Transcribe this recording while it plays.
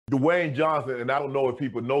Dwayne Johnson, and I don't know if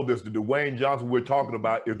people know this, the Dwayne Johnson we're talking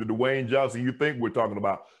about is the Dwayne Johnson you think we're talking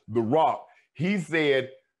about, The Rock. He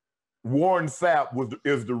said Warren Sapp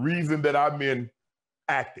is the reason that I'm in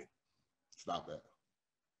acting. Stop that.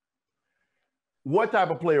 What type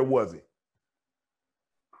of player was he?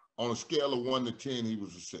 On a scale of 1 to 10, he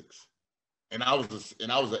was a 6. And I was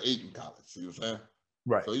an 8 in college. See what I'm saying?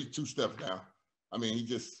 Right. So he's 2 steps down. I mean,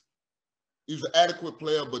 he was an adequate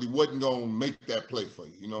player, but he wasn't gonna make that play for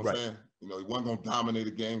you. You know what I'm saying? You know, he wasn't gonna dominate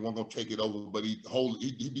a game, wasn't gonna take it over, but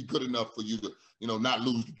he'd be good enough for you to, you know, not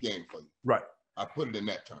lose the game for you. Right. I put it in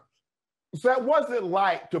that terms. So what's it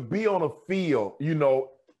like to be on a field? You know,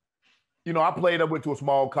 I went to a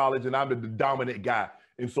small college and I'm the dominant guy.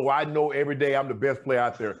 And so I know every day I'm the best player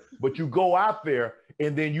out there. But you go out there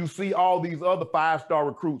and then you see all these other 5-star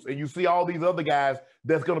recruits and you see all these other guys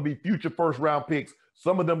that's going to be future first-round picks.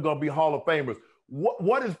 Some of them going to be Hall of Famers.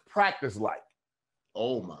 What is practice like?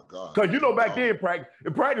 Oh, my God. Because, back then,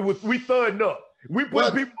 in practice was we thudding up. We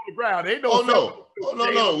put people on the ground. Ain't no no.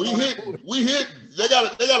 We hit. They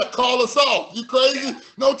gotta call us off. You crazy?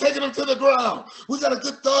 No taking them to the ground. We got a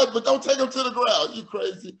good thud, but don't take them to the ground. You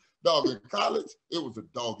crazy? Dog, in college, it was a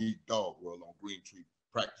dog-eat-dog world on Green Tree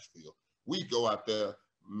practice field. We go out there,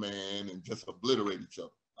 man, and just obliterate each other.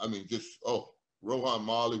 I mean, Rohan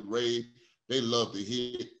Marley, Ray, they loved to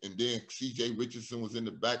hit. And then C.J. Richardson was in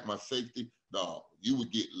the back, my safety. Dog, you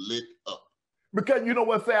would get lit up. Because you know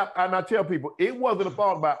what, Sapp, and I tell people, it wasn't a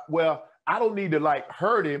thought about, well, I don't need to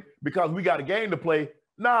hurt him because we got a game to play.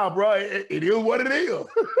 Nah, bro, it is what it is.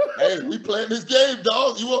 Hey, we playing this game,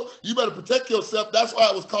 dog. You better protect yourself. That's why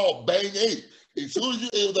it was called Bang 8. As soon as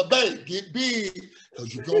it was a bang, get big,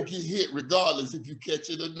 because you're going to get hit regardless if you catch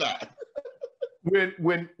it or not.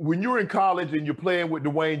 When you're in college and you're playing with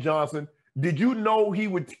Dwayne Johnson, did you know he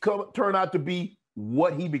would turn out to be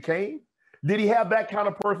what he became? Did he have that kind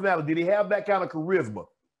of personality? Did he have that kind of charisma?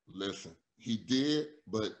 Listen, he did,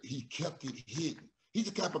 but he kept it hidden. He's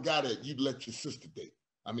the type of guy that you'd let your sister date.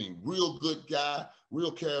 I mean, real good guy,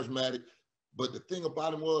 real charismatic. But the thing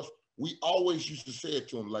about him was, we always used to say it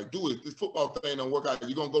to him, like, dude, if this football thing don't work out,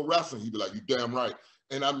 you're going to go wrestling. He'd be like, you damn right.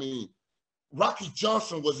 And I mean, Rocky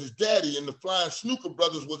Johnson was his daddy, and the Flying Snooker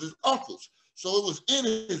Brothers was his uncles. So it was in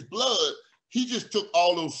his blood. He just took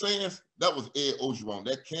all those sayings. That was Ed Ogeron,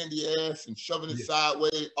 that candy ass and shoving it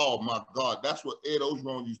sideways. Oh, my God. That's what Ed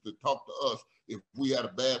Ogeron used to talk to us if we had a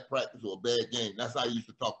bad practice or a bad game. That's how he used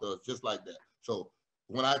to talk to us, just like that. So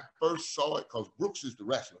when I first saw it, because Brooks is the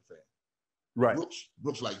wrestling fan. Right.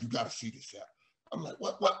 Brooks like, you got to see this out. I'm like,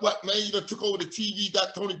 what, man? You done took over the TV,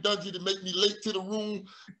 got Tony Dungy to make me late to the room.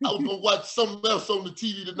 I was going to watch something else on the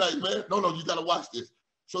TV tonight, man. No, you got to watch this.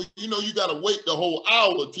 So, you got to wait the whole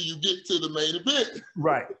hour till you get to the main event.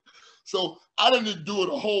 Right. So I didn't do it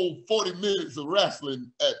a whole 40 minutes of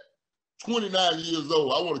wrestling at 29 years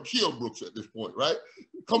old. I want to kill Brooks at this point, right?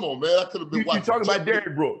 Come on, man. I could have been watching. You're talking about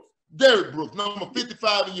Derrick Brooks. Derrick Brooks, number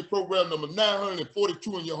 55 in your program, number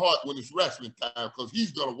 942 in your heart when it's wrestling time, because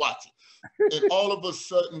he's going to watch it. And all of a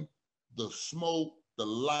sudden, the smoke, the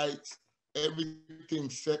lights, everything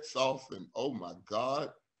sets off, and oh my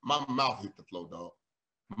God, my mouth hit the floor, dog.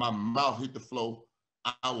 My mouth hit the floor.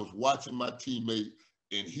 I was watching my teammate,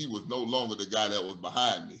 and he was no longer the guy that was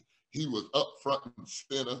behind me. He was up front and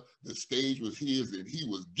center. The stage was his, and he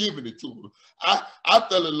was giving it to him. I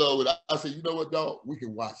fell in love with it. I said, you know what, dog? We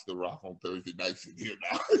can watch The Rock on Thursday nights in here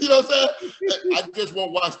now. You know what I'm saying? I just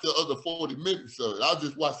won't watch the other 40 minutes of it. I'll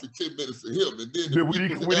just watch the 10 minutes of him. And then when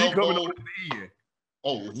he coming on at the end.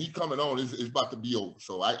 Oh, when he coming on, it's about to be over.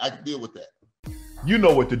 So I can deal with that. You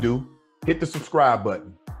know what to do. Hit the subscribe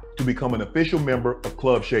button to become an official member of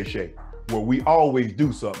Club Shay Shay, where we always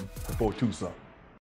do something for two something.